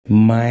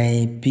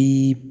My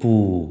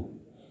people,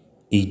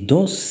 e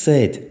don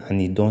set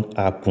and e don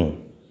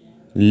happen.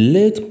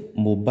 Late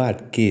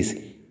Mohbad case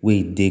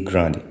wey dey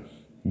ground,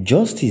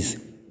 justice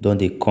don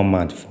dey come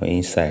out for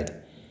inside.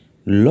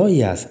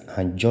 Lawyers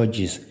and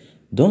judges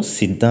don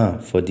sit down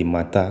for the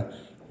matter,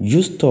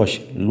 use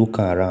touch look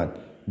around,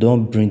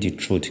 don bring the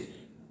truth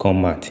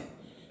come out.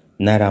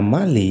 Naira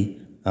Marley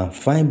and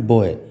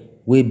Primeboy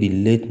wey be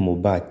late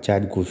Mohbad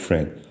childhood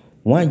friend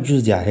wan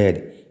use their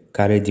head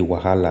carry the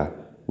wahala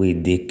wey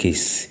dey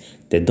case.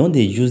 Dem don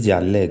dey use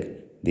their leg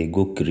dey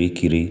go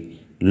kirikiri.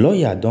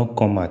 Lawyer don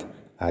come out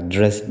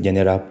address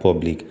general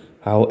public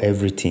how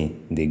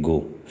everything dey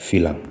go.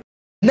 Feel am.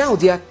 Now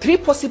there are three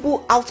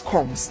possible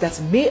outcomes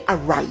that may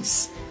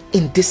arise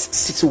in this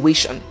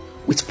situation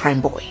with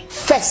Primeboy.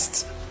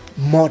 First,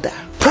 murder.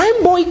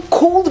 Primeboy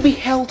could be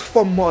held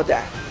for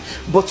murder,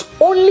 but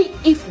only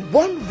if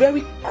one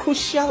very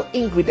crucial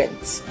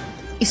ingredient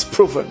is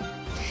proven.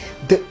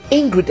 The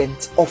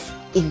ingredient of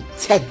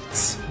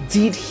intent.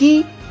 Did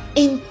he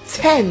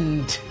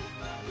intend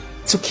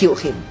to kill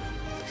him?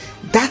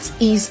 That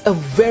is a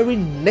very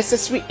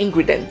necessary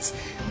ingredient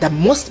that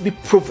must be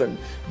proven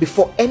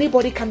before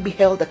anybody can be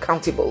held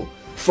accountable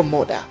for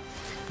murder.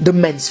 The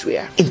mens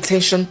rea,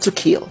 intention to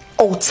kill.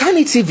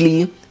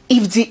 Alternatively,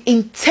 if the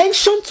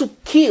intention to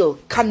kill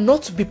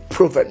cannot be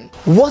proven,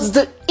 was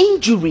the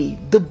injury,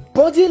 the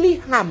bodily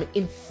harm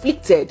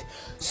inflicted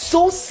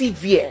so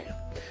severe,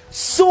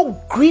 so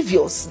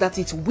grievous that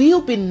it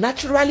will be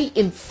naturally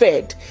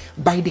inferred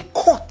by the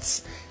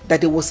court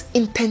that there was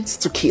intent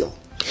to kill?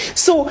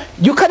 So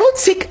you cannot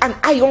take an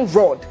iron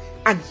rod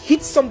and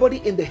hit somebody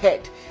in the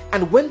head,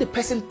 and when the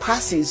person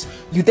passes,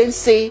 you then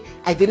say,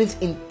 I didn't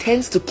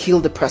intend to kill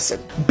the person.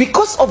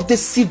 Because of the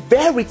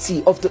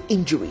severity of the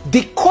injury,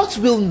 the court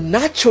will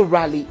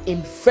naturally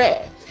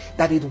infer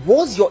that it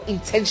was your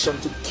intention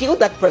to kill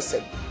that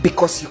person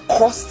because you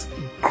caused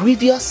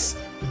grievous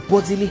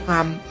bodily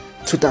harm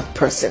to that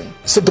person.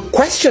 So the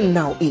question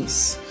now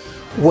is,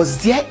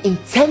 was there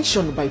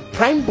intention by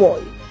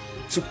Primeboy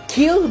to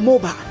kill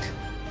Mohbad,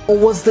 or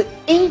was the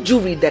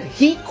injury that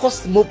he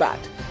caused Mohbad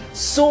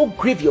so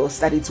grievous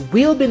that it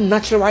will be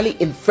naturally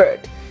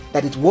inferred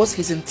that it was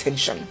his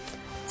intention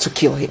to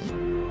kill him?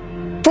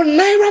 For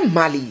Naira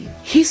Marley,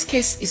 his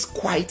case is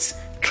quite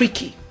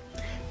tricky,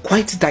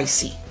 quite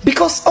dicey,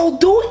 because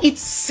although it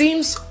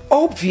seems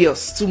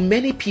obvious to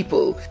many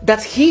people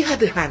that he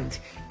had a hand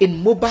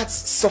in Mohbad's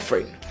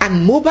suffering,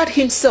 and Mohbad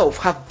himself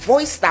have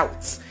voiced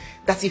out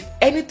that if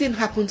anything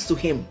happens to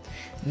him,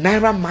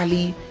 Naira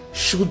Marley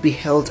should be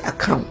held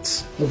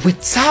account.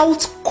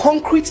 Without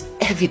concrete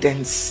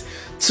evidence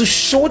to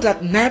show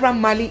that Naira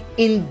Marley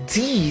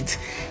indeed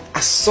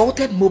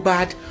assaulted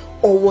Mohbad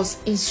or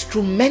was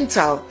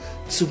instrumental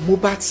to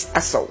Mohbad's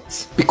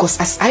assault. Because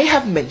as I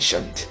have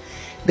mentioned,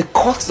 the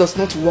court does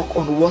not work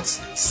on what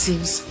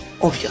seems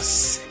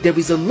obvious. There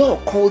is a law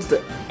called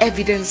the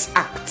Evidence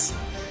Act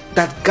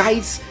that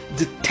guides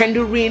the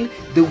tendering,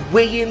 the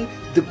weighing,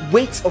 the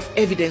weight of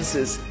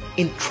evidences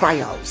in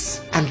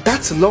trials. And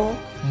that law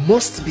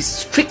must be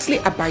strictly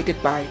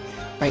abided by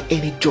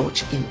any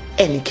judge in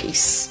any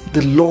case.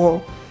 The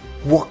law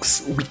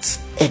works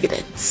with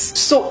evidence.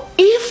 So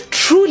if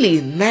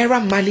truly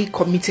Naira Marley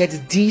committed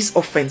these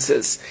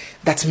offenses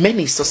that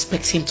many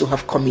suspect him to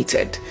have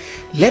committed,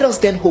 let us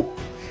then hope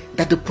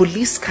that the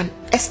police can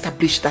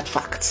establish that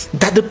fact,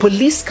 that the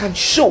police can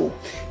show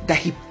that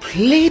he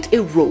played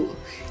a role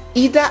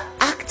either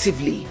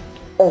actively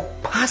or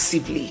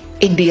passively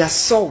in the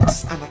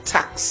assaults and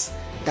attacks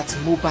that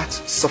Mohbad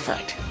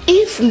suffered.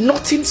 If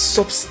nothing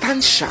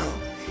substantial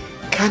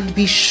can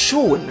be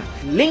shown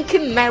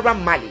linking Naira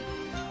Marley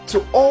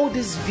to all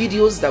these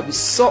videos that we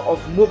saw of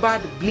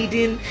Mohbad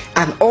bleeding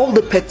and all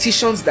the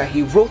petitions that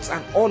he wrote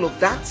and all of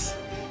that,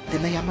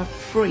 then I am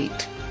afraid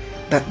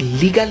that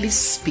legally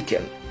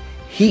speaking,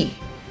 he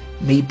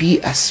may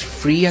be as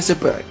free as a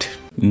bird.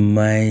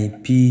 My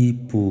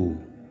people,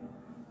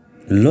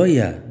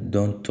 lawyer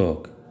don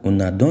talk.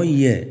 Una don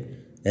hear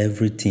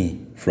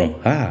everything from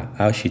her,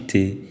 how she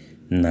take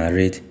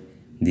narrate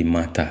the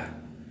matter.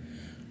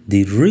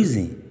 The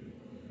reason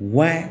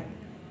why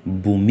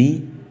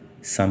Bumi,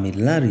 Sammy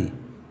Larry,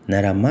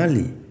 Naira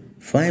Marley,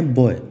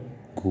 Primeboy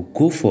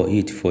go for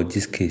it for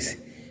this case,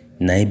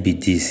 na be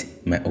this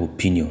my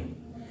opinion.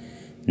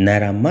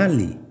 Naira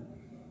Marley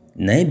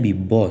na be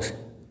boss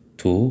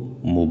to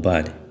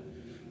Mohbad.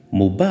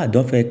 Mohbad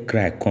don first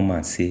cry come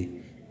and say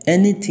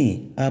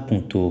anything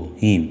happen to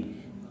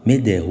him,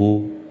 make dem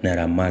hold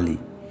Naira Marley.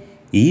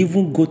 He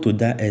even go to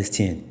that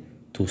extent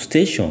to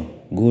station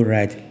go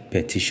write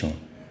petition.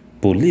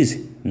 Police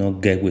no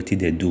get wetin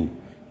they do,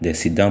 they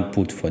sit down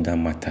put for that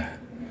matter.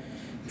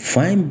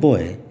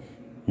 Primeboy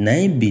na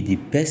be the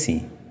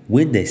person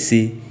wey they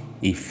say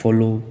he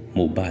follow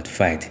Mohbad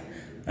fight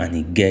and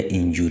he get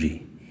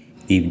injury.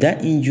 If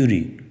that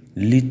injury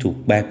lead to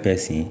kpai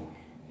person,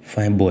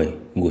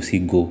 Primeboy go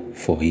still go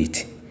for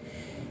it.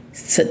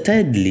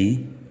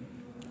 Thirdly,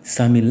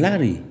 Sammy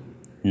Larry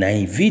na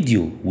in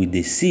video we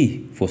dey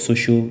see for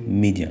social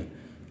media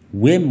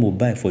where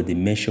Mohbad for the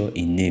mention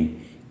in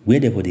name where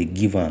they for dey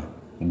give am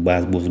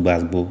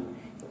gbasbo,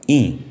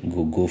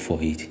 him go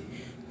for it.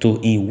 To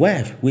him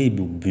wife wey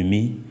be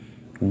Bunmi,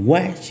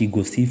 why she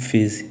go still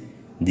face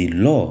the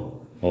law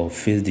or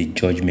face the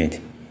judgment?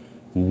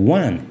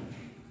 One,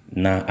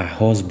 na her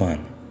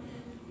husband.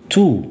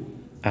 Two,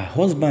 her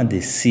husband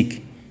dey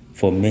sick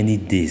for many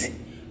days.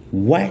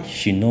 Why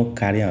she no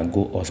carry am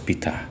go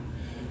hospital?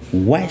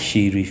 Why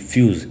she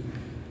refuse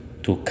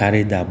to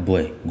carry that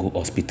boy go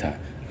hospital?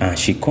 And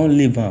she can't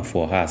leave am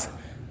for house,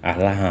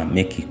 allow am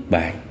make e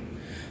kpai.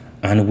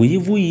 And we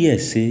even hear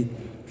say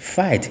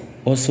fight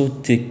also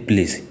take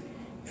place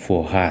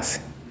for house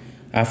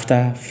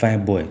after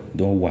fine boy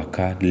don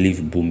waka leave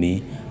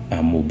Bunmi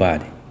and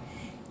Mohbad.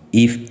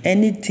 If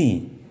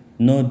anything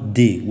no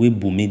dey wey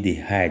Bunmi dey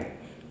hide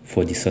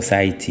for the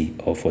society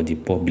or for the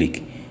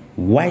public,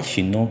 why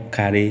she no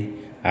carry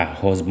her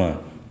husband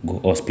go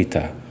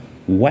hospital?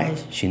 Why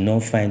she no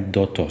find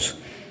doctors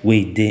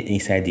wey dey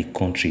inside the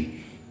country?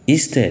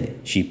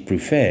 Instead, she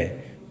prefer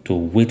to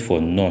wait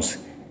for nurse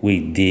wey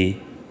dey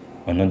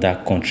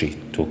another country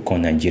to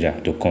come Nigeria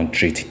to come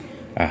treat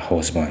her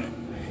husband.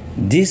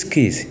 This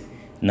case,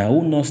 na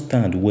who no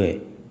stand well,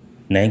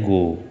 na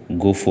im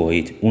go for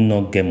it, who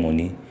no get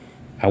money.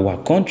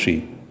 Our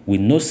country, we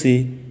know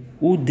say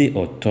who dey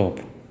on top,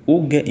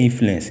 who get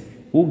influence,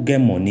 who get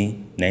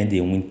money, na im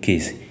dey win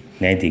case,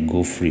 na im dey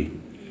go free.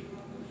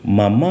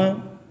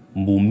 Mama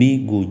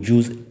Bunmi go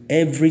use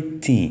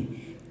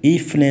everything,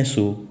 influence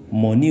o,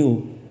 money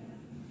o,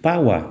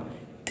 power,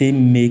 take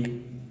make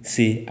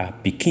say her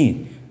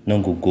pikin no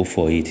go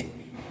for it.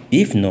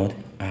 If not,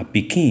 her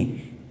pikin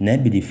na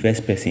be the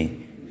first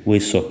person wey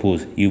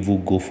suppose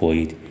even go for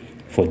it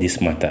for this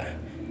matter.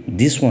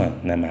 This one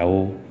na my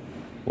own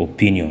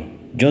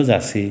opinion. Just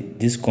as say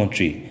this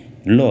country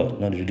law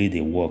not really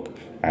dey work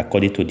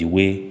according to the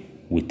way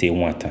we take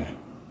want am.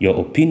 Your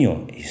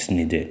opinion is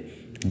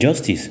needed.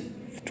 Justice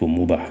to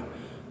Mohbad,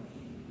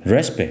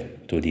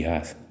 respect to the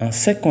house. And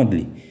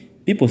secondly,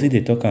 people still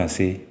dey talk and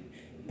say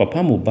Papa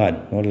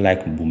Mohbad no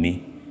like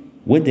Bunmi.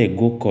 When they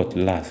go court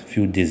last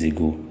few days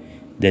ago,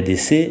 they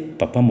say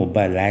Papa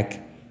Mohbad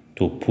like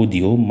to put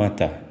the whole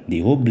matter,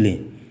 the whole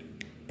blame,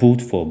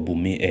 put for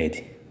Bunmi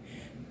head.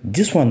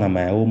 This one na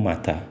my own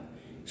matter.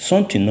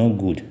 Something not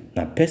good,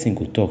 na person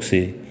go talk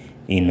say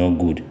e no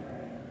good.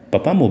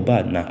 Papa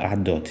Mohbad na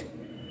adult.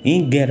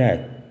 He get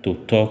right to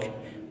talk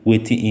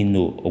wetin he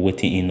know or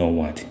wetin he no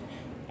want.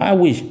 I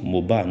wish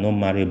Mohbad no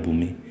marry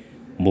Bunmi.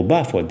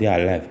 Mohbad for dey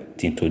alive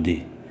till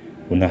today.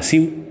 Una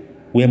see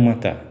where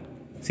matter,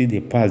 see the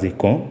pass dey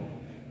come.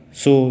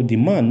 So the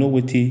man know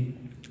wetin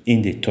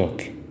in dey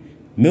talk.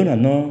 Make una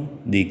no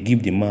dey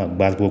give the man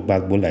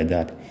gbasbo like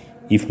that.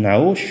 If na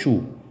old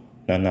shoe,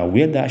 na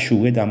wear that shoe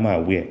wey that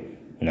man wear,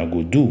 una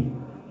go do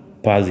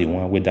pass the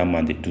one wey that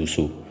man dey do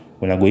so.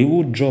 Una go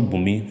even drop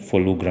Bunmi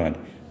follow ground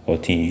or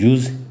till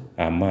use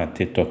her man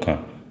take talk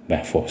am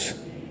by force.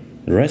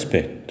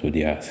 Respect to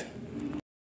the house.